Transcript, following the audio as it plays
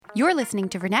You're listening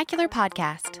to Vernacular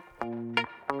Podcast.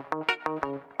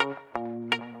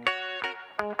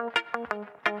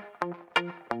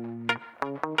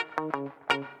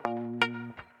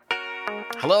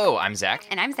 Hello, I'm Zach.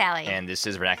 And I'm Sally. And this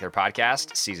is Vernacular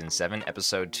Podcast, Season 7,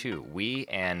 Episode 2. We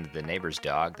and the neighbor's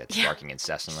dog that's barking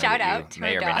incessantly Shout that out you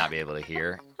may to or our may dog. not be able to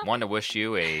hear. Want to wish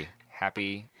you a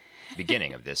happy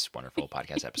beginning of this wonderful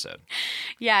podcast episode.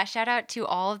 Yeah, shout out to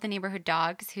all of the neighborhood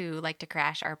dogs who like to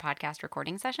crash our podcast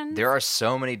recording sessions. There are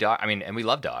so many dogs. I mean, and we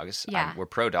love dogs. Yeah. We're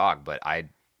pro dog, but I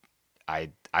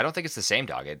don't think it's the same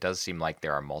dog. It does seem like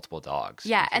there are multiple dogs.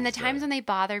 Yeah, and the because, times when they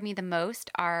bother me the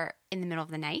most are in the middle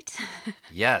of the night.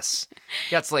 Yes.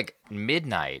 Yeah, it's like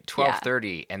midnight,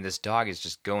 12:30, and this dog is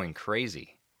just going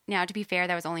crazy. Now, to be fair,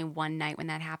 that was only one night when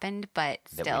that happened, but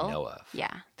That still. we know of.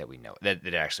 Yeah. That we know. That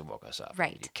it actually woke us up.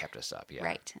 Right. It kept us up, yeah.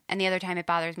 Right. And the other time it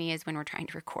bothers me is when we're trying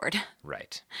to record.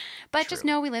 Right. But just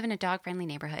True. know we live in a dog-friendly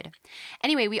neighborhood.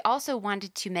 Anyway, we also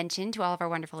wanted to mention to all of our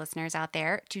wonderful listeners out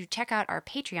there to check out our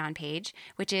Patreon page,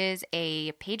 which is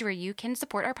a page where you can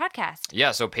support our podcast.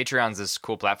 Yeah, so Patreon's this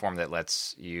cool platform that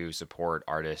lets you support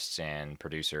artists and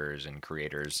producers and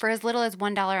creators. For as little as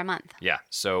 $1 a month. Yeah,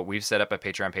 so we've set up a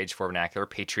Patreon page for Vernacular,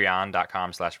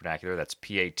 patreon.com/vernacular. That's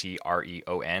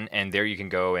Patreon. And there you can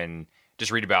go and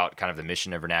just read about kind of the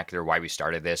mission of Vernacular, why we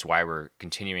started this, why we're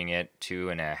continuing it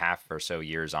 2.5 or so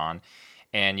years on.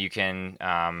 And you can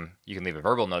leave a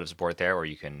verbal note of support there, or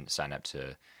you can sign up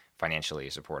to financially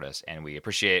support us. And we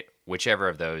appreciate whichever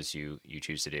of those you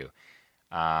choose to do.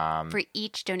 For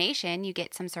each donation, you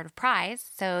get some sort of prize.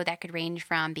 So that could range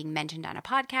from being mentioned on a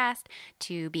podcast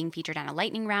to being featured on a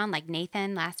lightning round like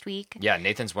Nathan last week. Yeah,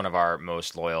 Nathan's one of our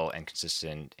most loyal and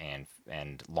consistent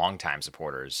and longtime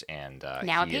supporters, and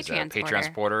Now a he is a Patreon Patreon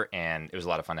supporter, and it was a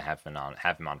lot of fun to have him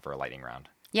on for a lightning round.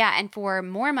 Yeah, and for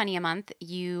more money a month,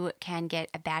 you can get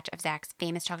a batch of Zach's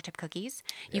famous chocolate chip cookies.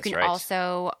 You That's can right.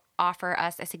 also offer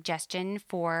us a suggestion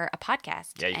for a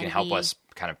podcast. Yeah, you can And help we- us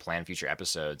kind of plan future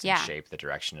episodes Yeah. and shape the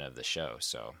direction of the show.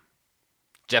 So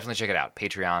definitely check it out,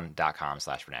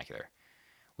 patreon.com/vernacular.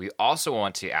 We also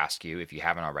want to ask you, if you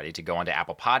haven't already, to go onto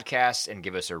Apple Podcasts and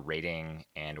give us a rating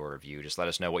and or review. Just let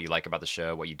us know what you like about the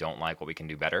show, what you don't like, what we can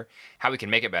do better, how we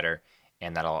can make it better,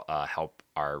 and that'll help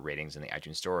our ratings in the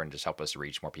iTunes Store and just help us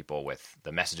reach more people with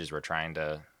the messages we're trying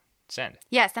to send.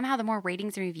 Yeah, somehow the more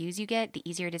ratings and reviews you get, the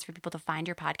easier it is for people to find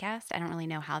your podcast. I don't really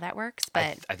know how that works,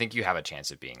 but I think you have a chance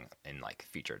of being in like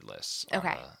featured lists. Okay.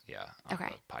 On the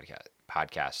Okay.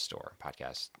 podcast store,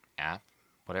 podcast app,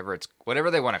 whatever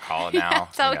they want to call it now.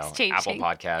 it's always changing. Apple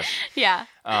Podcast. yeah.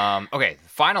 Okay. The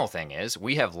final thing is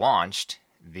we have launched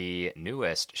the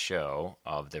newest show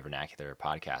of the Vernacular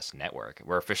Podcast Network.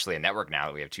 We're officially a network now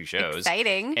that we have 2 shows.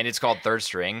 Exciting. And it's called Third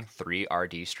String,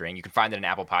 3RD String. You can find it in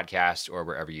Apple Podcasts or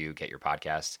wherever you get your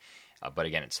podcasts. But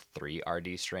again, it's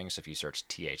 3RD String. So if you search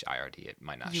THIRD, it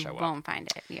might not You show up. won't find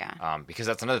it, yeah. Because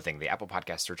that's another thing. The Apple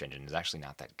Podcast search engine is actually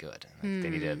not that good. Like, They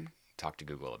need to talk to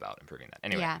Google about improving that.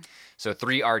 Anyway, Yeah. so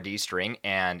 3RD String,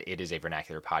 and it is a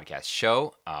Vernacular podcast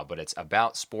show, but it's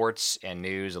about sports and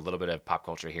news, a little bit of pop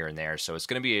culture here and there. So it's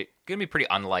going to be pretty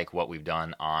unlike what we've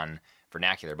done on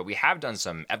Vernacular, but we have done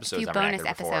some episodes few on bonus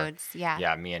Vernacular before. episodes, yeah.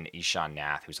 Yeah, me and Ishan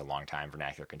Nath, who's a longtime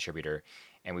Vernacular contributor,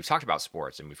 and we've talked about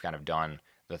sports, and we've kind of done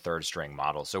the Third String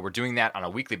model. So we're doing that on a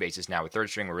weekly basis now with Third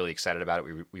String. We're really excited about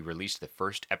it. We released the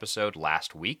first episode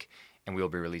last week, and we will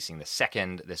be releasing the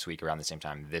second this week around the same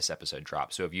time this episode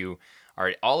drops. So if you are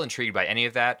at all intrigued by any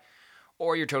of that,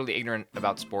 or you're totally ignorant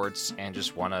about sports and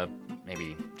just want to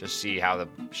maybe just see how the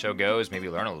show goes, maybe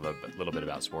learn a little bit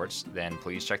about sports, then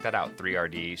please check that out,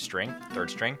 3RD String, Third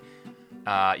String.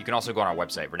 You can also go on our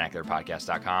website,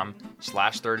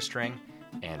 vernacularpodcast.com/Third String,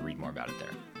 and read more about it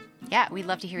there. Yeah, we'd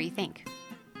love to hear what you think.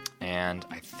 And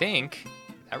I think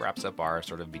that wraps up our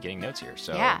sort of beginning notes here.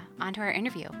 So Yeah, on to our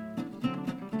interview.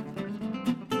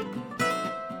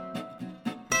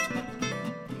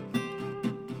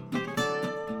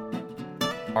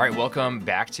 All right, welcome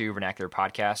back to Vernacular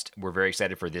Podcast. We're very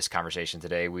excited for this conversation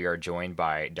today. We are joined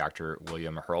by Dr.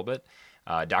 William Hurlbut.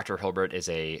 Dr. Hurlbut is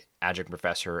a adjunct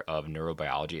professor of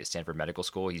neurobiology at Stanford Medical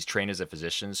School. He's trained as a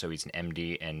physician, so he's an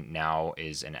MD and now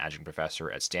is an adjunct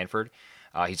professor at Stanford.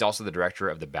 He's also the director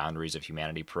of the Boundaries of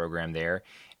Humanity program there.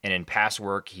 And in past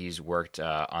work, he's worked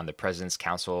on the President's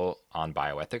Council on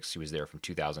Bioethics. He was there from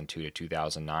 2002 to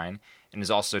 2009, and has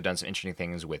also done some interesting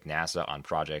things with NASA on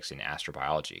projects in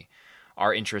astrobiology.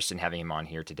 Our interest in having him on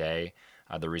here today,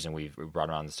 the reason we brought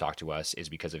him on to talk to us, is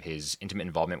because of his intimate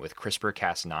involvement with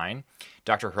CRISPR-Cas9.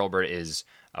 Dr. Hurlbut is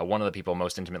one of the people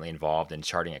most intimately involved in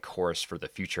charting a course for the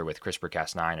future with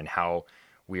CRISPR-Cas9 and how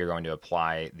we are going to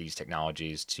apply these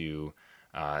technologies to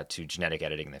to genetic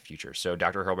editing in the future. So,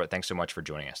 Dr. Hurlbut, thanks so much for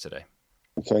joining us today.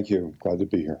 Thank you. Glad to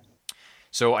be here.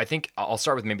 So I think I'll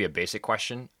start with maybe a basic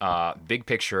question. Big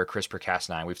picture,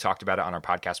 CRISPR-Cas9. We've talked about it on our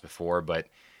podcast before, but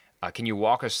can you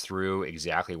walk us through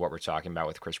exactly what we're talking about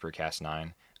with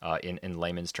CRISPR-Cas9 in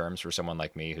layman's terms for someone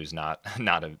like me who's not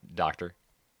a doctor?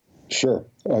 Sure.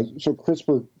 So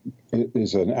CRISPR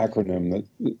is an acronym that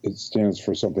it stands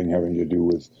for something having to do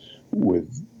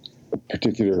with a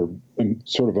particular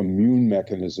sort of immune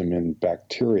mechanism in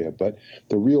bacteria. But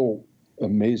the real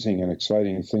amazing and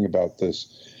exciting thing about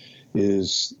this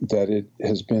is that it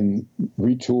has been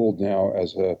retooled now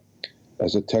as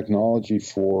a technology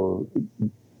for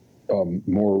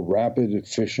more rapid,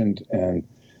 efficient,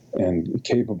 and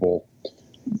capable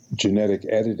genetic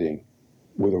editing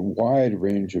with a wide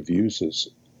range of uses.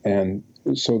 And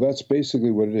so that's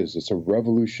basically what it is. It's a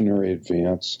revolutionary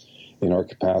advance in our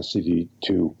capacity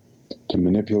to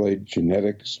manipulate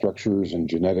genetic structures and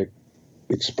genetic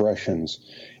expressions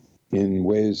in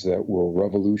ways that will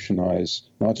revolutionize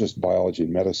not just biology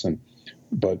and medicine,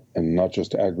 and not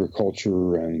just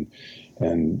agriculture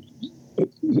and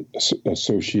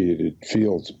associated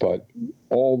fields, but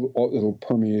it'll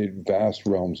permeate vast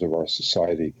realms of our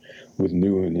society with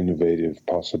new and innovative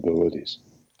possibilities.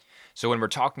 So when we're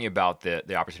talking about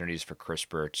the opportunities for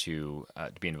CRISPR to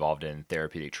be involved in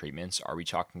therapeutic treatments, are we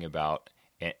talking about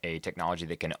a technology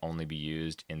that can only be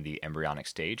used in the embryonic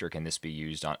stage, or can this be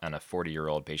used on a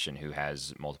 40-year-old patient who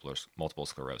has multiple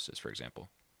sclerosis, for example?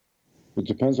 It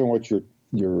depends on what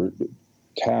your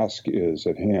task is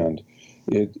at hand.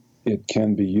 It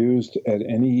can be used at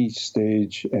any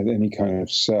stage, at any kind of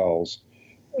cells,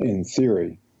 in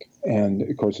theory. And,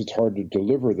 of course, it's hard to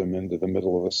deliver them into the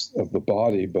middle of the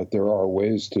body, but there are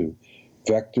ways to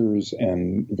vectors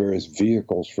and various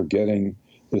vehicles for getting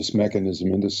this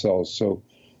mechanism into cells.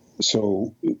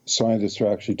 So scientists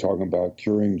are actually talking about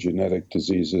curing genetic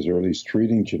diseases, or at least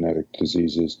treating genetic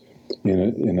diseases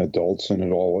in adults and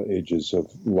at all ages of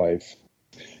life,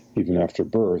 even after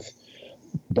birth.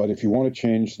 But if you want to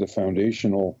change the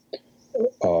foundational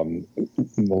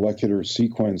molecular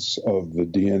sequence of the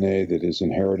DNA that is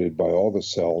inherited by all the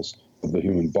cells of the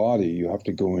human body, you have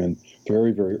to go in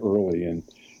very, very early in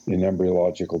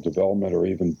embryological development, or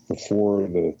even before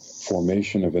the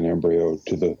formation of an embryo,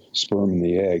 to the sperm and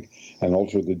the egg, and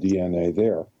alter the DNA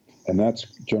there. And that's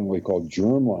generally called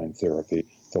germline therapy.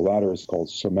 The latter is called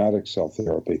somatic cell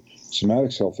therapy.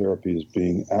 Somatic cell therapy is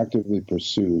being actively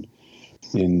pursued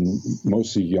in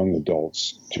mostly young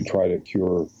adults to try to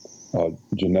cure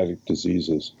genetic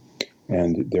diseases.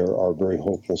 And there are very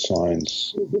hopeful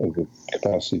signs of the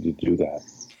capacity to do that.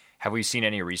 Have we seen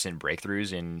any recent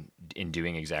breakthroughs in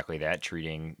doing exactly that,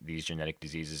 treating these genetic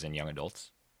diseases in young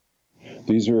adults?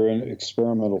 These are in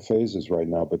experimental phases right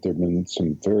now, but there have been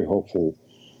some very hopeful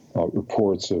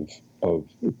reports of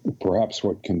perhaps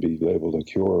what can be labeled a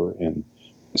cure in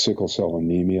sickle cell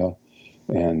anemia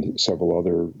and several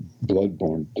other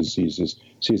blood-borne diseases.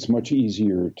 See, it's much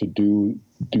easier to do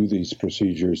these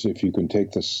procedures if you can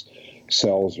take the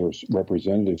cells or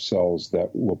representative cells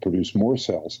that will produce more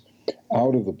cells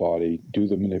out of the body, do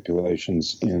the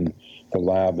manipulations in the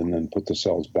lab, and then put the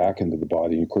cells back into the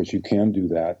body. And of course, you can do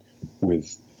that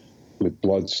with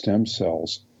blood stem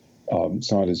cells.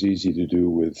 It's not as easy to do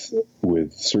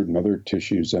with certain other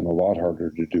tissues, and a lot harder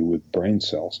to do with brain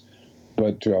cells.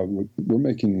 But we're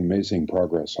making amazing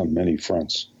progress on many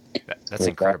fronts. That's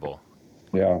incredible.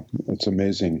 Yeah, it's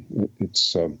amazing.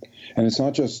 It's and it's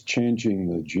not just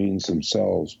changing the genes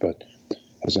themselves, but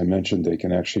as I mentioned, they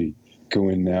can actually go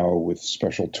in now with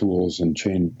special tools and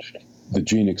change the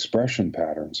gene expression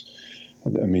patterns.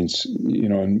 That means,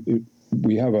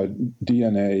 we have a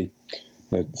DNA,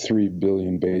 that 3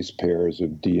 billion base pairs of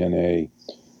DNA,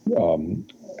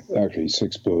 actually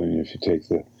 6 billion if you take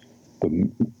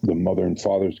the mother and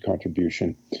father's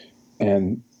contribution,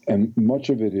 and much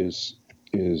of it is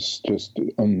just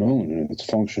unknown in its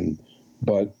function,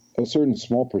 but a certain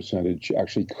small percentage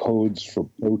actually codes for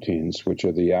proteins, which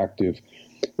are the active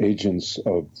agents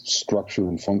of structure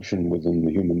and function within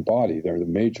the human body. They're the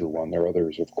major one. There are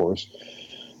others, of course.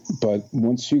 But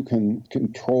once you can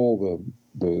control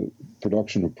the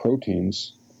production of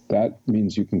proteins, that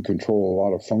means you can control a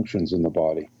lot of functions in the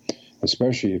body,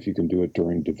 especially if you can do it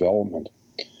during development.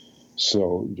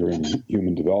 So during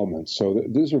human development. So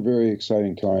these are very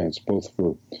exciting times, both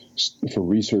for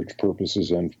research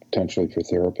purposes and potentially for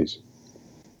therapies.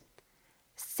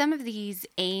 Some of these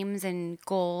aims and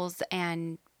goals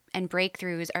and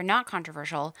breakthroughs are not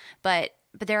controversial, but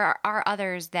there are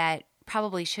others that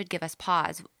probably should give us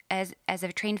pause. As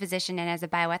a trained physician and as a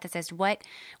bioethicist, what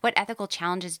ethical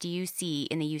challenges do you see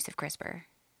in the use of CRISPR?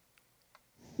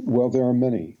 Well, there are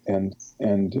many, and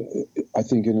I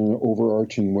think in an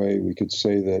overarching way, we could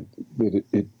say that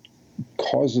it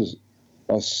causes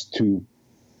us to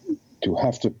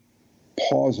have to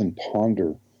pause and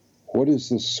ponder what is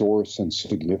the source and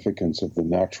significance of the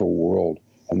natural world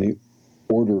and the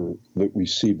order that we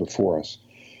see before us.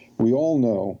 We all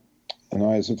know, and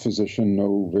I as a physician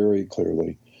know very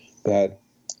clearly, that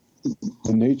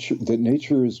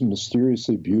nature is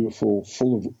mysteriously beautiful,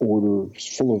 full of order,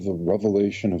 full of a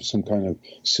revelation of some kind of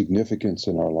significance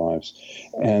in our lives,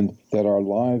 and that our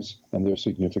lives and their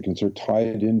significance are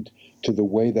tied into the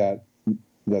way that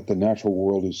the natural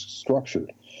world is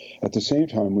structured. At the same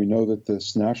time, we know that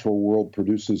this natural world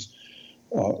produces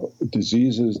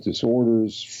diseases,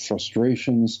 disorders,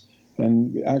 frustrations,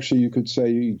 and actually you could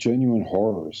say genuine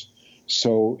horrors.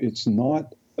 So it's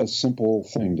not a simple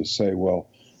thing to say, well,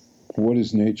 what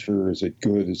is nature? Is it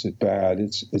good? Is it bad?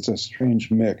 It's a strange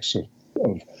mix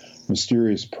of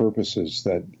mysterious purposes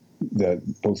that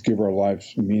both give our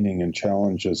lives meaning and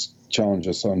challenge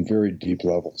us on very deep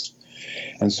levels.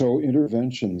 And so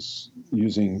interventions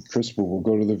using CRISPR will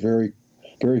go to the very,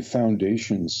 very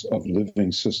foundations of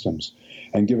living systems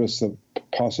and give us the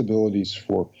possibilities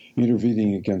for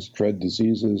intervening against dread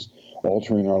diseases,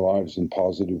 altering our lives in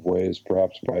positive ways,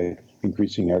 perhaps by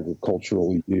increasing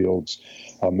agricultural yields,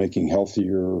 making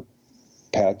healthier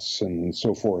pets, and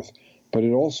so forth. But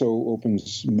it also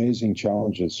opens amazing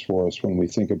challenges for us when we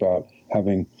think about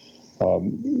having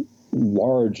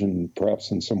large and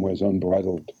perhaps in some ways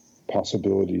unbridled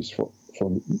possibilities for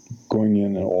going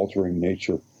in and altering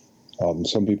nature.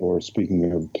 Some people are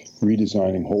speaking of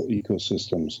redesigning whole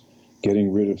ecosystems,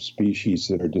 getting rid of species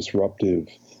that are disruptive,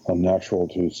 unnatural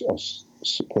to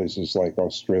places like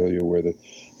Australia, where the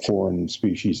foreign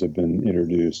species have been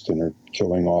introduced and are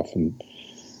killing off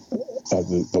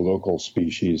the local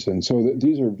species. And so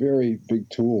these are very big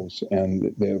tools,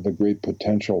 and they have a great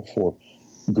potential for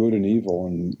good and evil,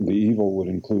 and the evil would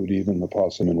include even the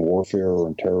possibility in warfare or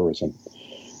in terrorism.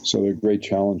 So there are great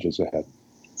challenges ahead.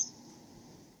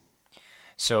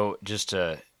 So just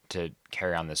to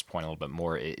carry on this point a little bit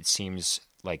more, it seems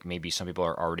like maybe some people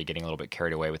are already getting a little bit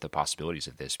carried away with the possibilities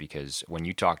of this, because when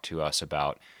you talk to us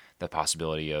about the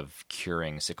possibility of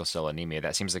curing sickle cell anemia,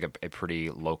 that seems like a pretty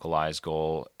localized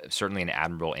goal, certainly an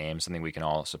admirable aim, something we can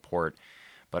all support.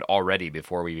 But already,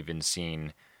 before we've even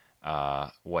seen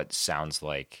what sounds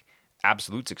like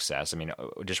absolute success, I mean,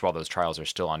 just while those trials are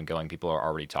still ongoing, people are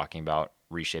already talking about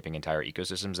reshaping entire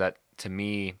ecosystems. That, to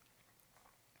me,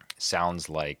 sounds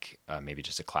like maybe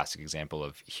just a classic example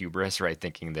of hubris, right?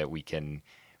 Thinking that we can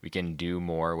do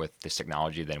more with this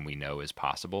technology than we know is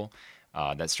possible.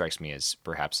 That strikes me as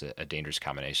perhaps a dangerous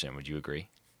combination. Would you agree?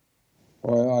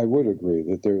 Well, I would agree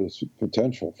that there is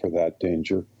potential for that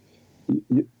danger.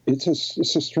 It's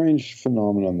a strange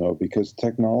phenomenon, though, because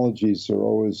technologies are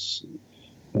always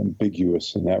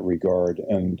ambiguous in that regard,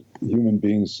 and human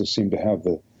beings just seem to have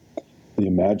the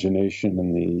imagination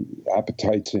and the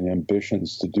appetites and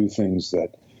ambitions to do things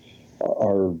that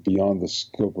are beyond the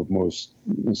scope of most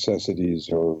necessities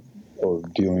or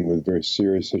dealing with very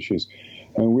serious issues.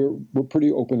 And we're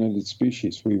pretty open-ended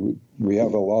species. We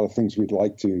have a lot of things we'd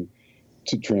like to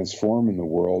transform in the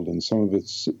world, and some of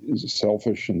it's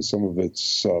selfish, and some of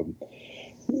it's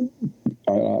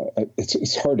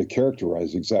hard to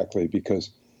characterize exactly,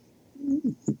 because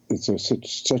it's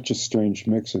such a strange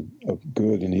mix of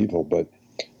good and evil. But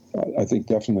I think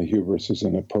definitely hubris is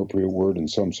an appropriate word in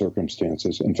some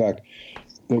circumstances. In fact,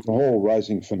 there's a whole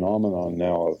rising phenomenon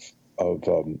now of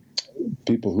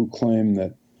people who claim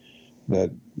that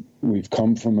we've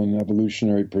come from an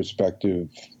evolutionary perspective,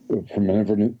 from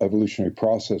an evolutionary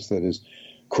process that is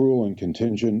cruel and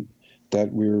contingent,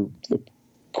 that we're the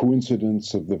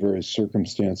coincidence of the various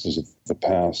circumstances of the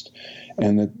past,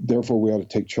 and that therefore we ought to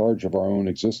take charge of our own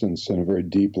existence in a very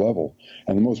deep level.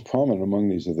 And the most prominent among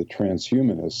these are the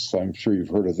transhumanists. I'm sure you've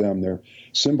heard of them. Their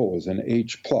symbol is an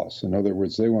H+. In other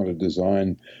words, they want to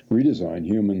redesign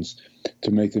humans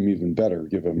to make them even better,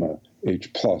 give them a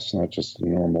H+, not just a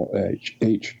normal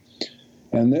H.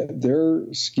 And their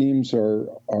schemes are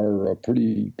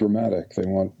pretty dramatic. They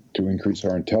want to increase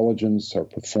our intelligence, our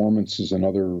performances in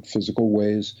other physical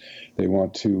ways. They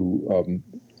want to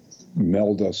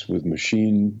meld us with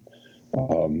machine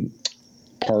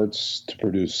parts to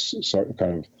produce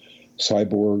kind of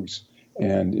cyborgs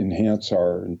and enhance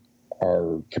our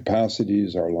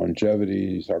capacities, our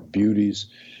longevities, our beauties.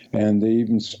 And they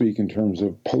even speak in terms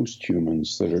of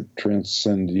post-humans that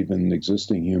transcend even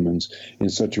existing humans in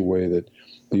such a way that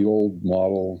the old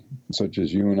model, such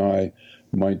as you and I,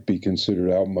 might be considered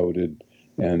outmoded,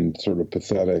 and sort of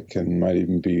pathetic, and might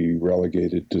even be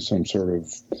relegated to some sort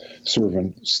of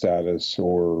servant status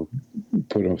or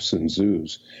put us in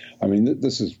zoos. I mean,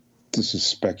 this is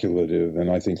speculative and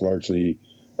I think largely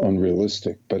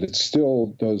unrealistic, but it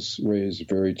still does raise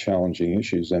very challenging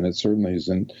issues, and it certainly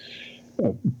isn't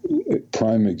a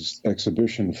prime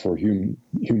exhibition for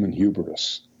human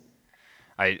hubris.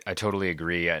 I totally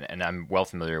agree, and I'm well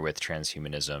familiar with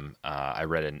transhumanism. I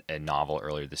read a novel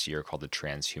earlier this year called The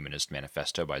Transhumanist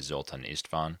Manifesto by Zoltan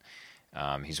Istvan.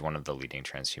 He's one of the leading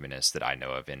transhumanists that I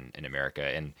know of in America,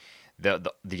 and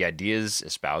the ideas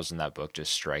espoused in that book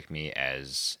just strike me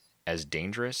as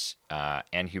dangerous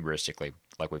and hubristic,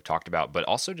 like we've talked about, but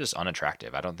also just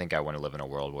unattractive. I don't think I want to live in a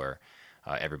world where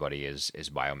everybody is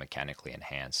biomechanically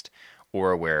enhanced,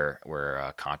 or where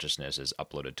consciousness is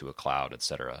uploaded to a cloud,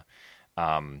 etc.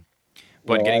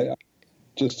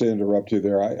 Just to interrupt you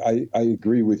there, I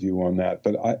agree with you on that,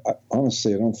 but I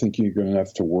honestly, I don't think you're going to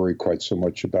have to worry quite so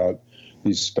much about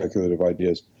these speculative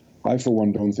ideas. I, for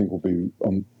one, don't think we'll be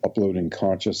uploading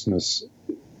consciousness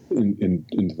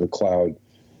into the cloud,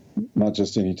 not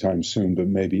just anytime soon, but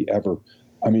maybe ever.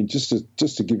 I mean, just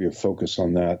to give you a focus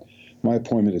on that, my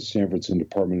appointment at Stanford's in the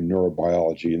Department of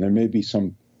Neurobiology, and there may be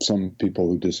some people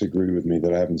who disagree with me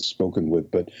that I haven't spoken with,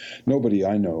 but nobody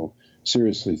I know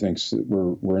seriously thinks that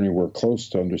we're anywhere close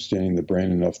to understanding the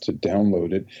brain enough to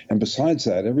download it. And besides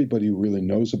that, everybody who really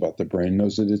knows about the brain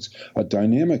knows that it's a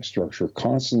dynamic structure,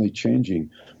 constantly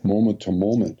changing moment to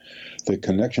moment. The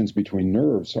connections between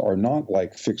nerves are not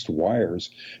like fixed wires.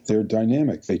 They're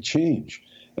dynamic. They change.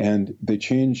 And they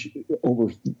change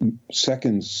over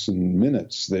seconds and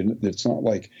minutes. It's not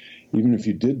like even if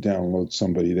you did download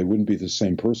somebody, they wouldn't be the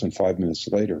same person 5 minutes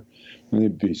later. And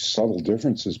there'd be subtle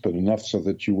differences, but enough so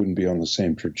that you wouldn't be on the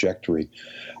same trajectory.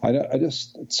 I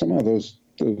just somehow those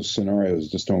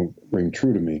scenarios just don't ring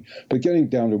true to me. But getting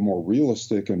down to more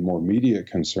realistic and more immediate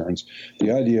concerns,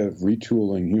 the idea of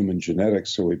retooling human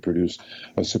genetics so we produce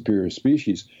a superior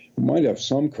species might have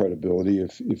some credibility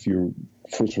if you,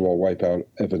 first of all, wipe out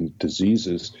evident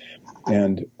diseases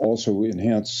and also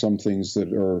enhance some things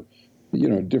that are,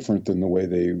 different than the way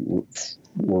they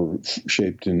were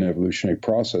shaped in the evolutionary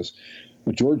process.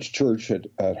 George Church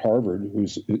at Harvard,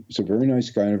 who's a very nice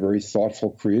guy and a very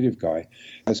thoughtful, creative guy,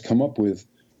 has come up with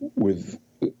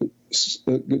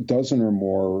a dozen or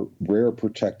more rare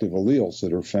protective alleles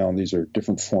that are found. These are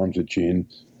different forms of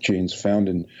genes found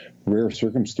in rare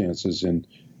circumstances in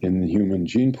the human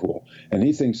gene pool. And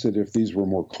he thinks that if these were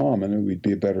more common, we'd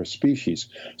be a better species.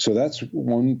 So that's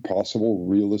one possible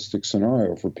realistic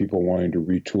scenario for people wanting to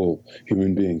retool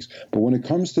human beings. But when it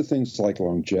comes to things like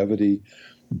longevity,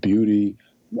 beauty,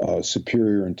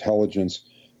 superior intelligence,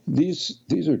 these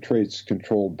are traits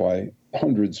controlled by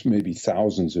hundreds, maybe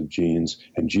thousands of genes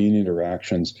and gene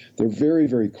interactions. They're very,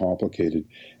 very complicated.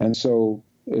 And so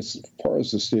as far as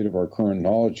the state of our current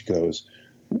knowledge goes,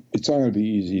 it's not going to be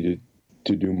easy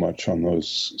to do much on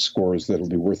those scores that'll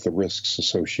be worth the risks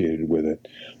associated with it.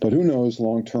 But who knows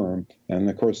long term? And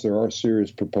of course, there are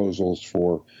serious proposals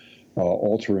for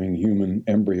altering human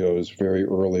embryos very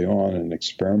early on and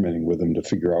experimenting with them to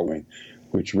figure out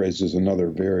which raises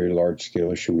another very large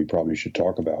scale issue we probably should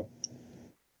talk about.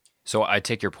 So I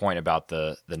take your point about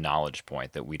the knowledge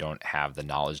point, that we don't have the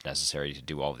knowledge necessary to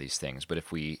do all of these things. But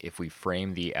if we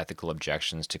frame the ethical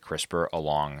objections to CRISPR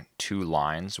along two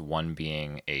lines, one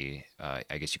being I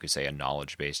guess you could say a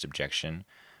knowledge-based objection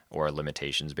or a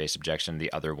limitations-based objection,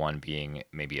 the other one being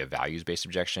maybe a values-based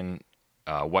objection,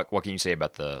 what can you say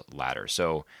about the latter?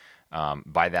 So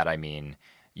by that I mean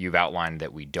you've outlined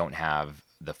that we don't have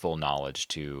the full knowledge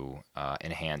to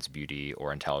enhance beauty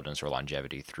or intelligence or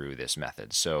longevity through this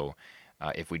method. So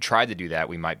if we tried to do that,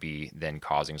 we might be then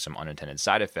causing some unintended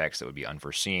side effects that would be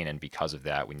unforeseen. And because of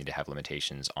that, we need to have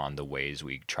limitations on the ways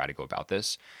we try to go about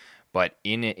this. But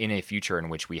in a future in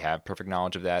which we have perfect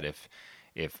knowledge of that,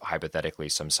 if hypothetically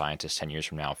some scientist 10 years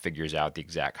from now figures out the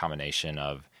exact combination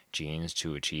of genes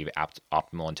to achieve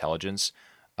optimal intelligence,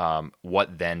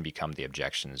 what then become the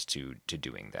objections to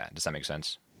doing that? Does that make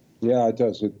sense? Yeah, it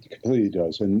does. It completely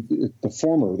does. And the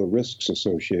former, the risks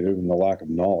associated and the lack of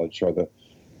knowledge are the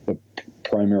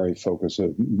primary focus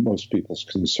of most people's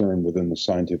concern within the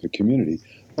scientific community.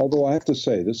 Although I have to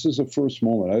say, this is a first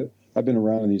moment. I've been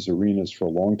around in these arenas for a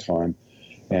long time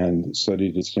and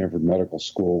studied at Stanford Medical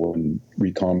School when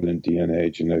recombinant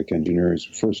DNA, genetic engineering, was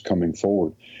first coming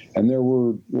forward. And there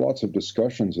were lots of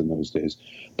discussions in those days.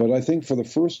 But I think for the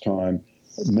first time,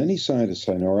 many scientists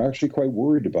I know are actually quite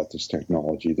worried about this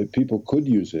technology, that people could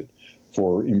use it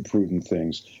for imprudent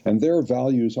things. And their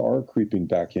values are creeping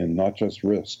back in, not just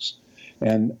risks.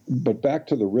 But back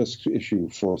to the risk issue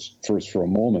first for a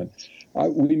moment.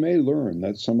 We may learn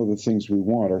that some of the things we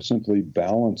want are simply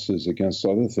balances against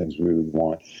other things we would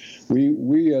want.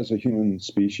 We as a human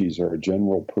species are a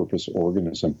general purpose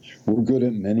organism. We're good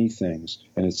at many things,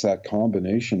 and it's that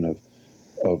combination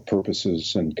of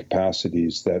purposes and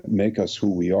capacities that make us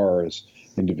who we are as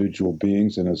individual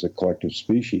beings and as a collective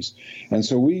species. And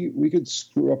so we could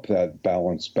screw up that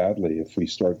balance badly if we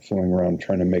start fooling around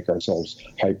trying to make ourselves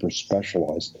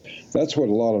hyper-specialized. That's what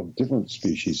a lot of different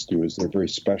species do, is they're very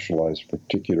specialized,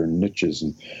 particular niches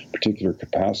and particular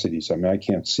capacities. I mean, I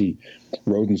can't see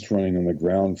rodents running on the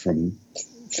ground from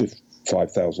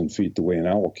 5,000 feet the way an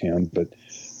owl can, but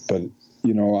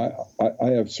you know, I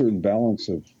have certain balance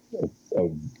of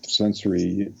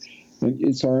sensory.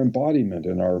 It's our embodiment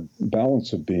and our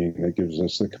balance of being that gives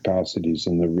us the capacities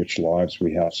and the rich lives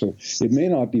we have. So it may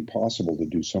not be possible to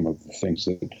do some of the things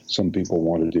that some people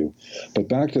want to do. But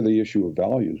back to the issue of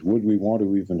values, would we want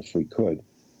to even if we could?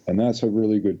 And that's a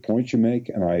really good point you make,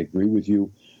 and I agree with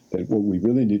you that what we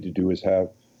really need to do is have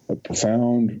a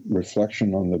profound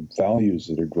reflection on the values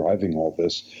that are driving all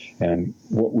this and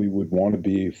what we would want to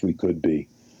be if we could be.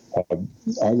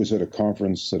 I was at a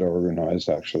conference that I organized,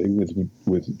 actually,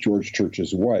 with George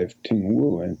Church's wife, Ting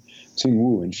Wu,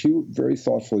 and she very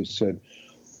thoughtfully said,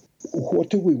 what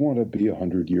do we want to be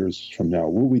 100 years from now?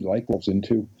 Will we like what's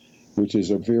into? Which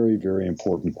is a very, very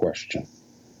important question.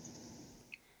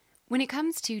 When it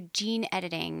comes to gene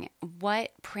editing,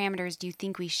 what parameters do you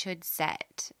think we should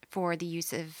set for the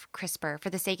use of CRISPR for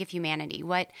the sake of humanity?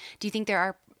 What do you think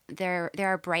there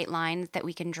are bright lines that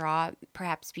we can draw,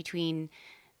 perhaps between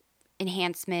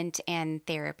enhancement and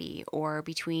therapy, or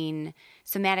between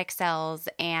somatic cells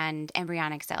and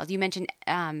embryonic cells? You mentioned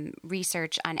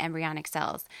research on embryonic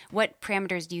cells. What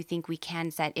parameters do you think we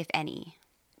can set, if any?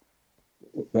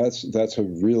 That's a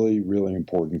really, really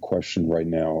important question right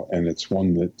now, and it's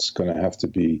one that's going to have to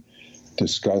be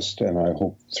discussed, and I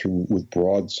hope with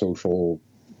broad social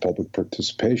public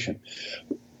participation.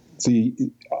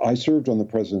 I served on the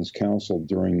President's Council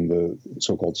during the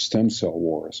so-called stem cell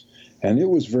wars, and it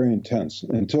was very intense.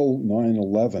 Until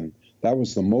 9/11, that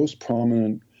was the most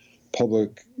prominent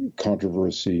public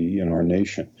controversy in our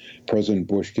nation. President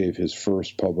Bush gave his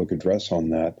first public address on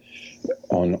that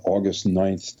on August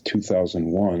 9th,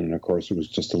 2001, and of course it was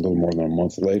just a little more than a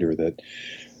month later that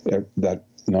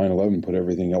 9/11 put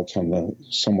everything else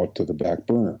somewhat to the back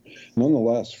burner.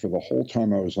 Nonetheless, for the whole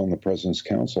time I was on the President's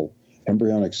Council,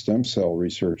 embryonic stem cell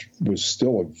research was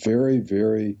still a very,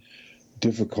 very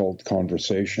difficult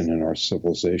conversation in our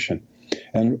civilization.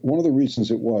 And one of the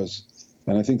reasons it was,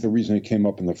 and I think the reason it came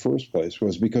up in the first place,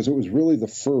 was because it was really the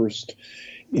first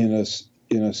in a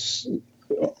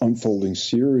unfolding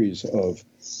series of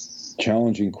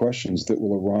challenging questions that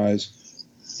will arise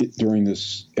during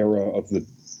this era of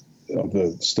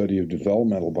the study of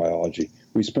developmental biology.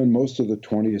 We spend most of the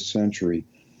 20th century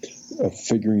of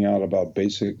figuring out about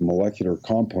basic molecular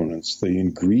components, the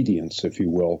ingredients, if you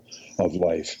will, of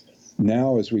life.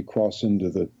 Now, as we cross into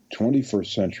the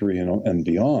 21st century and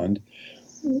beyond,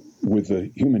 with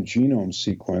the human genome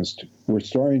sequenced, we're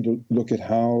starting to look at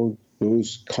how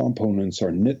those components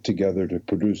are knit together to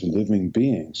produce living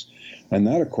beings. And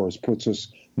that, of course, puts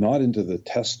us not into the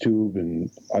test tube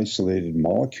and isolated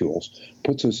molecules,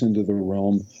 puts us into the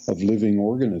realm of living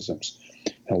organisms.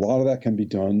 A lot of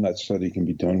that study can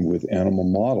be done with animal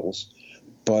models,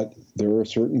 but there are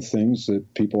certain things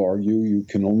that people argue you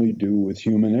can only do with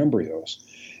human embryos.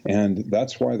 And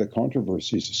that's why the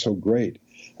controversies are so great.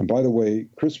 And by the way,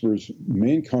 CRISPR's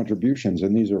main contributions,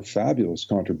 and these are fabulous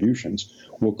contributions,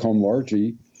 will come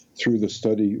largely through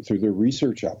their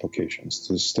research applications,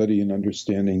 to study and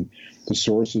understanding the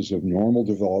sources of normal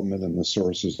development and the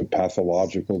sources of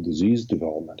pathological disease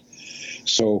development.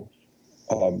 So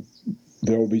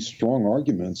there will be strong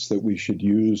arguments that we should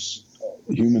use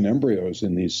human embryos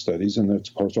in these studies, and that's,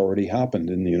 of course, already happened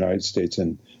in the United States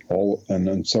and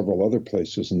in several other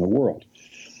places in the world.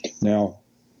 Now,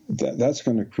 that's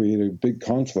going to create a big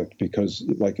conflict because,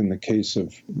 like in the case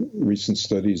of recent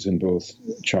studies in both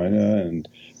China and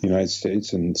the United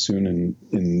States and soon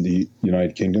in the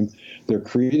United Kingdom, they're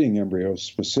creating embryos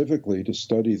specifically to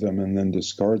study them and then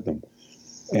discard them.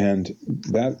 And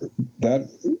that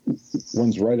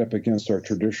runs right up against our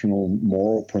traditional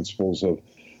moral principles of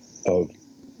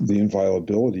the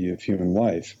inviolability of human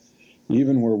life.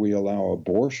 Even where we allow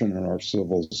abortion in our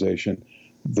civilization,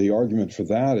 the argument for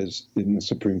that is, in the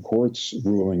Supreme Court's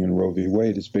ruling in Roe v.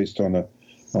 Wade, is based on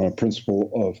a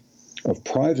principle of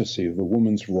privacy, of the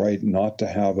woman's right not to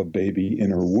have a baby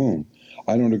in her womb.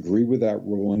 I don't agree with that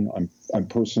ruling. I'm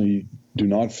personally do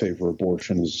not favor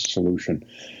abortion as a solution,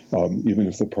 even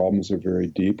if the problems are very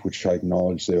deep, which I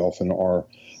acknowledge they often are.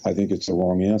 I think it's the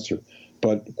wrong answer.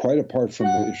 But quite apart from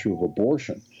the issue of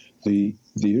abortion, the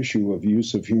issue of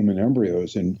use of human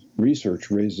embryos in research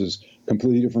raises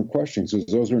completely different questions,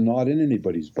 because those are not in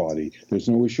anybody's body. There's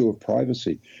no issue of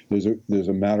privacy. There's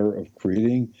a matter of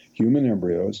creating human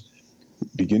embryos,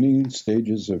 beginning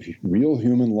stages of real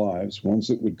human lives, ones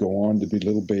that would go on to be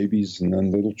little babies and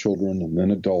then little children and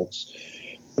then adults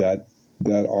that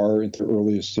are at the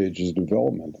earliest stages of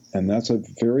development. And that's a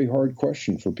very hard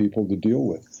question for people to deal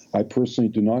with. I personally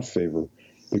do not favor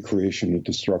the creation and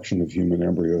destruction of human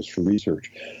embryos for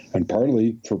research, and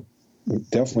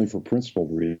definitely for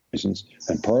principled reasons,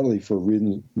 and partly for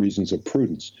reasons of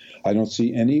prudence. I don't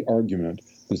see any argument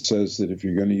that says that if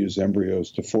you're going to use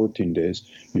embryos to 14 days,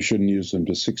 you shouldn't use them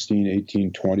to 16,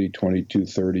 18, 20, 22,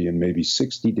 30, and maybe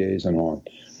 60 days and on.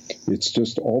 It's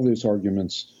just all these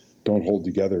arguments don't hold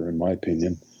together, in my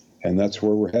opinion, and that's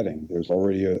where we're heading. There's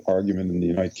already an argument in the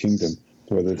United Kingdom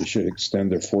whether they should extend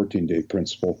their 14-day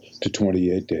principle to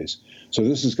 28 days. So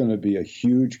this is going to be a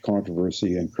huge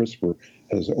controversy, and CRISPR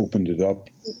has opened it up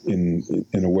in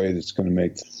a way that's going to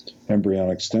make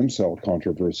embryonic stem cell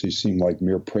controversy seem like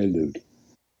mere prelude.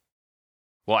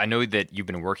 Well, I know that you've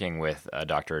been working with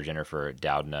Dr. Jennifer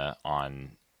Doudna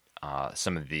on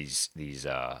some of these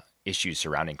issues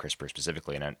surrounding CRISPR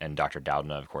specifically, and Dr.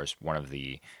 Doudna, of course, one of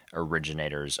the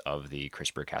originators of the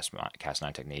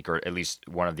CRISPR-Cas9 technique, or at least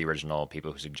one of the original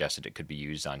people who suggested it could be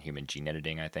used on human gene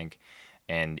editing, I think.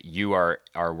 And you are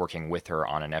working with her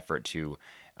on an effort to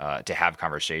have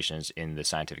conversations in the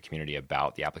scientific community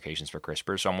about the applications for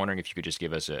CRISPR. So I'm wondering if you could just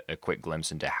give us a quick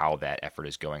glimpse into how that effort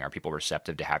is going. Are people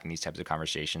receptive to having these types of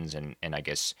conversations, and I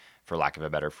guess, for lack of a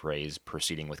better phrase,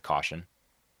 proceeding with caution?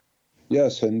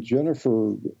 Yes, and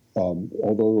Jennifer,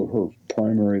 although her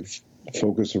primary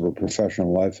focus of her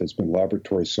professional life has been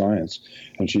laboratory science,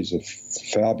 and she's a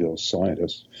fabulous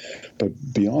scientist, but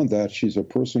beyond that, she's a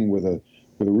person with a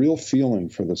real feeling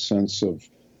for the sense of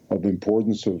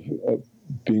importance of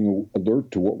being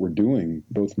alert to what we're doing,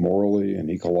 both morally and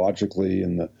ecologically,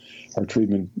 in our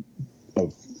treatment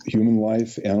of human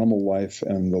life, animal life,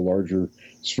 and the larger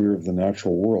sphere of the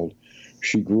natural world.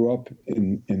 She grew up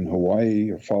in Hawaii.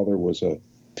 Her father was a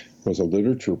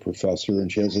literature professor,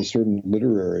 and she has a certain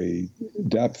literary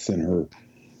depth in her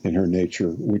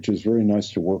nature, which is very nice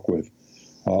to work with.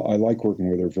 I like working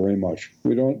with her very much.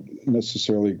 We don't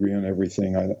necessarily agree on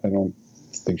everything. I don't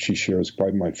think she shares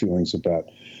quite my feelings about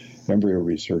embryo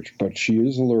research, but she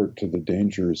is alert to the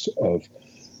dangers of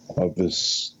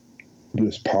this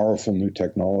powerful new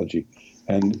technology.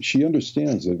 And she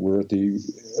understands that we're at the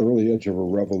early edge of a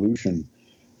revolution,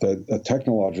 a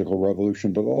technological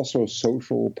revolution, but also a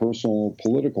social, personal,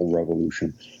 political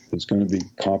revolution. There's going to be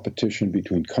competition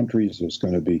between countries. There's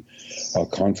going to be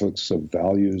conflicts of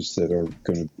values that are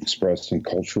going to be expressed in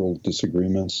cultural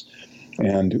disagreements.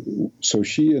 And so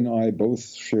she and I both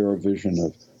share a vision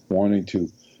of wanting to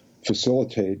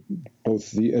facilitate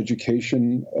both the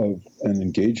education of and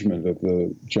engagement of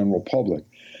the general public.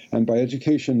 And by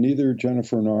education, neither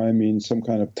Jennifer nor I mean some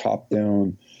kind of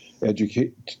top-down,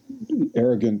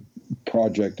 arrogant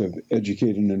project of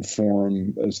educate and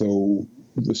inform, as though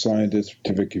the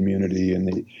scientific community and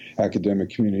the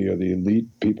academic community are the elite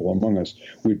people among us.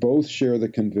 We both share the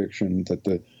conviction that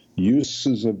the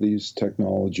uses of these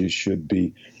technologies should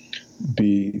be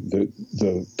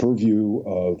the purview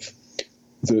of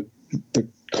the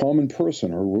common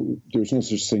person, or there's no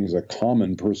such thing as a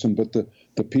common person, but the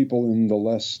people in the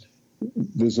less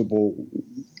visible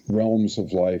realms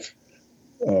of life,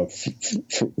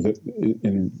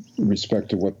 in respect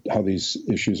to how these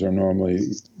issues are normally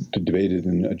debated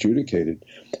and adjudicated.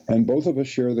 And both of us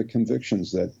share the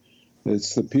convictions that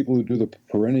it's the people who do the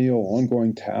perennial,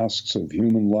 ongoing tasks of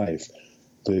human life,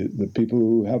 the people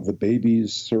who have the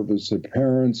babies serve as their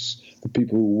parents, the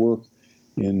people who work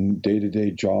in day-to-day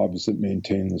jobs that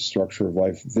maintain the structure of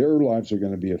life, their lives are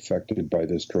going to be affected by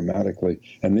this dramatically,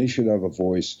 and they should have a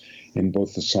voice in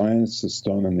both the science that's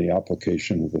done and the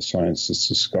application of the science that's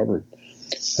discovered.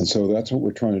 And so that's what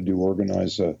we're trying to do,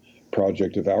 organize a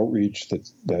project of outreach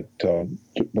that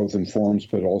both informs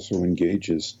but also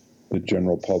engages the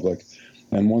general public,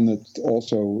 and one that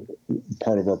also,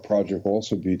 part of our project will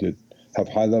also be to have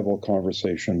high-level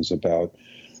conversations about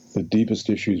the deepest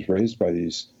issues raised by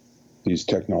these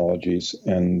technologies,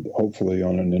 and hopefully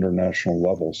on an international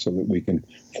level, so that we can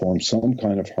form some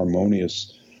kind of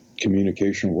harmonious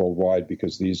communication worldwide,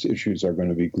 because these issues are going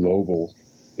to be global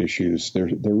issues. They're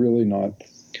really not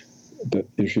the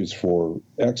issues for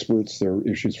experts. They're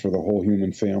issues for the whole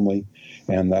human family,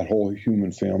 and that whole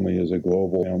human family is a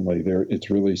global family. It's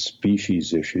really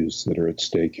species issues that are at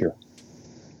stake here.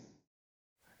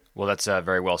 Well, that's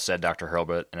very well said, Dr.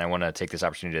 Hurlbut, and I want to take this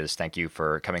opportunity to just thank you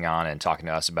for coming on and talking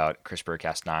to us about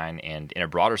CRISPR-Cas9, and in a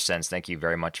broader sense, thank you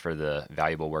very much for the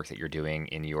valuable work that you're doing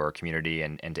in your community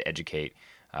and to educate,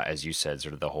 as you said,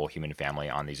 sort of the whole human family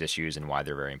on these issues and why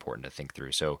they're very important to think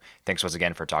through. So thanks once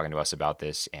again for talking to us about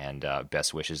this, and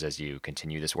best wishes as you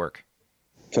continue this work.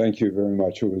 Thank you very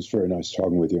much. It was very nice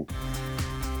talking with you.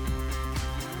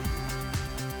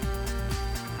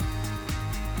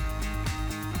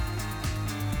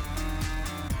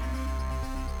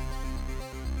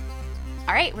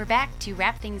 All right, we're back to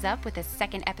wrap things up with the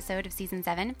second episode of Season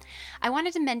 7. I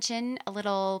wanted to mention a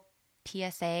little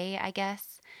PSA, I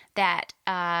guess, that,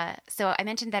 so I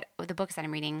mentioned that the books that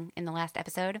I'm reading in the last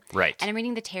episode. Right. And I'm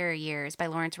reading The Terror Years by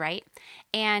Lawrence Wright.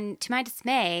 And to my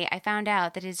dismay, I found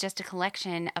out that it's just a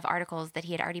collection of articles that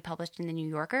he had already published in The New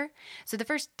Yorker. So the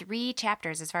first 3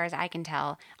 chapters, as far as I can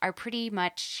tell, are pretty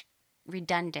much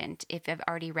redundant if I've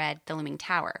already read The Looming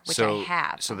Tower, which I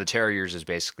have. So The Terror Years is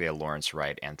basically a Lawrence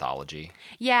Wright anthology.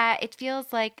 Yeah, it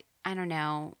feels like, I don't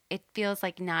know, it feels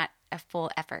like not a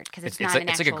full effort because it's not an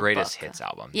actual It's like a greatest book. hits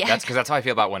album. Yeah. That's how I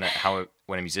feel about when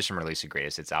a musician releases a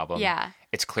greatest hits album. Yeah.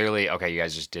 It's clearly, okay, you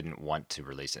guys just didn't want to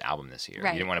release an album this year.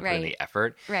 Right, You didn't want to put in right. the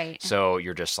effort. Right. So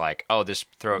you're just like, oh, just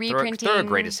throw a Reprinting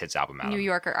greatest hits album out. New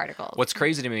Yorker articles. What's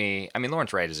crazy to me, I mean,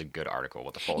 Lawrence Wright is a good article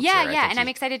with the Pulitzer. Yeah, and I'm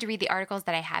excited to read the articles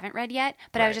that I haven't read yet,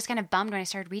 but I was Right. just kind of bummed when I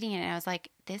started reading it, and I was like,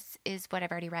 this is what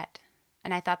I've already read.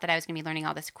 And I thought that I was going to be learning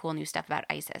all this cool new stuff about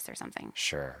ISIS or something.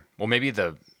 Sure. Well, maybe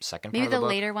the second part Maybe of the the book?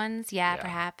 later ones. Yeah,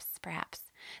 Yeah. perhaps.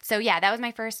 So yeah, that was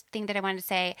my first thing that I wanted to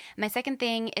say. My second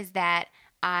thing is that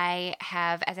I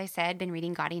have, as I said, been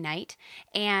reading Gaudy Night.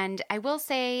 And I will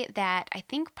say that I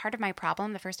think part of my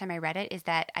problem the first time I read it is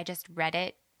that I just read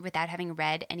it without having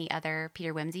read any other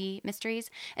Peter Wimsey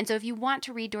mysteries. And so if you want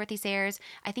to read Dorothy Sayers,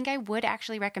 I think I would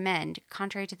actually recommend,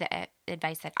 contrary to the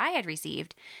advice that I had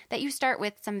received, that you start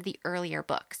with some of the earlier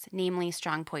books, namely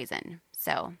Strong Poison.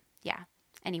 So yeah.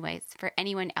 Anyways, for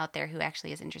anyone out there who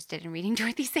actually is interested in reading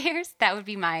Dorothy Sayers, that would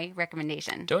be my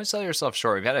recommendation. Don't sell yourself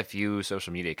short. We've had a few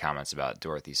social media comments about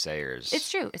Dorothy Sayers. It's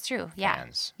true. Yeah.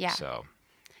 Fans. Yeah.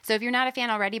 So if you're not a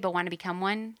fan already but want to become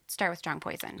one, start with Strong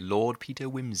Poison. Lord Peter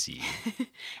Wimsey.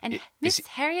 And Miss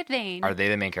Harriet Vane. Are they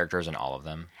the main characters in all of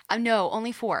them? No,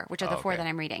 only 4, which are the 4 okay. that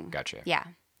I'm reading. Gotcha. Yeah.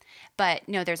 But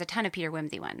no, there's a ton of Peter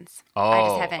Wimsey ones. Oh, I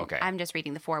just haven't. okay. I'm just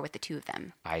reading the 4 with the 2 of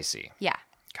them. I see. Yeah.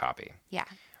 Copy. Yeah.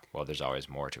 Well, there's always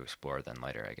more to explore than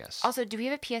later, I guess. Also, do we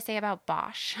have a PSA about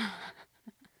Bosch?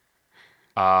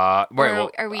 Right. Well,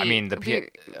 are we- I mean,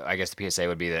 I guess the PSA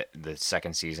would be that the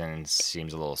second season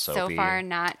seems a little soapy. So far,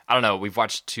 not. I don't know. We've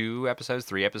watched 2 episodes,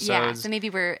 3 episodes. Yeah, so maybe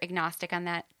we're agnostic on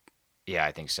that. Yeah,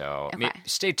 I think so. Okay.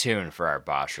 Stay tuned for our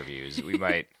Bosch reviews. We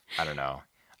might, I don't know.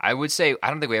 I would say, I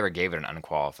don't think we ever gave it an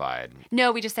unqualified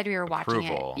No, we just said we were watching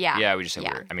approval. it. Yeah. Yeah, we just said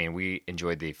yeah. we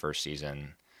enjoyed the first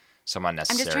season. Some I'm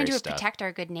unnecessary just trying to stuff. protect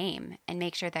our good name and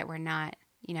make sure that we're not,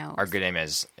 Our good name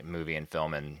as movie and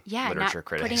film and literature not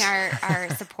critics. putting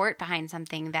our support behind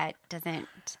something that doesn't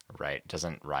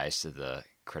doesn't rise to the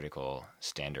critical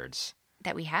standards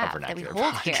that we have that we vernacular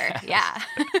hold here. Yeah.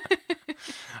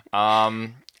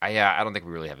 I don't think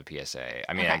we really have a PSA.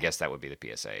 I mean, I Okay. guess that would be the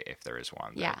PSA if there is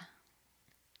one. but Yeah.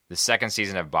 The second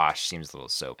season of Bosch seems a little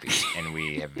soapy, and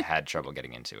we have had trouble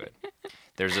getting into it.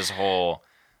 There's this whole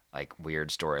weird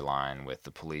storyline with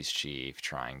the police chief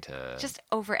trying to Just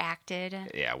overacted.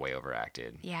 way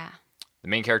overacted. Yeah. The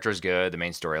main character is good. The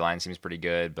main storyline seems pretty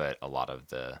good, but a lot of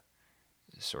the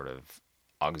sort of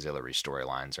auxiliary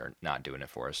storylines are not doing it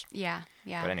for us. Yeah.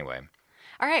 Yeah. But anyway,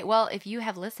 All right. Well, if you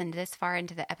have listened this far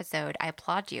into the episode, I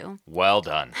applaud you. well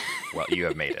done. Well, you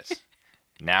have made it.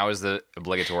 Now is the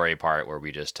obligatory part where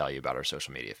we just tell you about our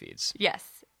social media feeds.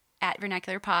 Yes. At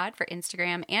Vernacular Pod for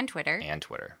Instagram and Twitter. And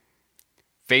Twitter.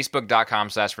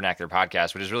 Facebook.com/Vernacular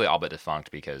Podcast, which is really all but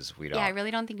defunct because we don't. Yeah, I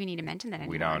really don't think we need to mention that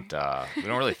anymore. We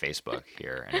don't really Facebook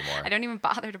here anymore. I don't even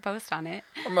bother to post on it.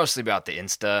 We're mostly about the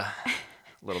Insta, a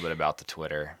little bit about the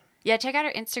Twitter. Yeah, check out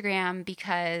our Instagram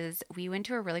because we went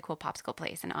to a really cool popsicle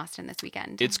place in Austin this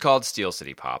weekend. It's called Steel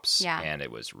City Pops. Yeah. And it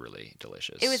was really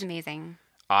delicious. It was amazing.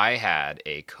 I had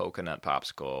a coconut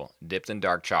popsicle dipped in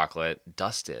dark chocolate,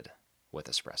 dusted with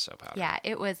espresso powder. Yeah,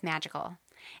 it was magical.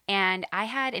 And I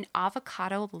had an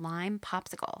avocado lime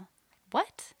popsicle.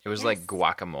 What? It was Yes. like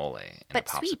guacamole in But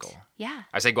a popsicle. sweet. Yeah.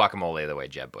 I say guacamole the way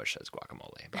Jeb Bush says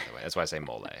guacamole, by the way. That's why I say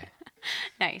mole.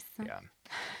 Nice.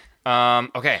 Yeah.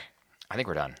 Okay. I think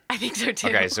we're done. I think so too.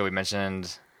 Okay, so we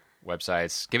mentioned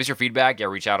websites. Give us your feedback. Yeah,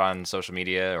 reach out on social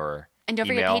media or And don't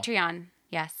email. forget Patreon.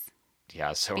 Yes.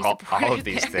 Yeah, so Be all supportive of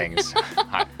these there. things,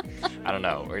 I don't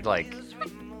know. We're like,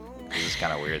 this is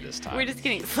kind of weird this time. We're just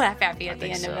getting slap happy at the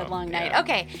think end of so, a long night. yeah.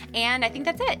 Okay, and I think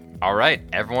that's it. All right,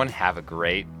 everyone, have a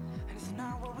great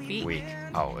Week. week.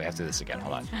 Oh, we have to do this again.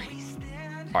 Hold on.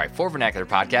 All right, for Vernacular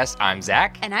Podcast, I'm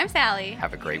Zach. And I'm Sally.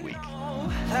 Have a great week.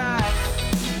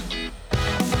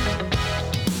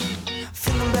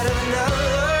 Feeling better than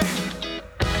ever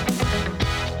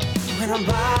when I'm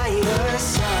by your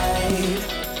side.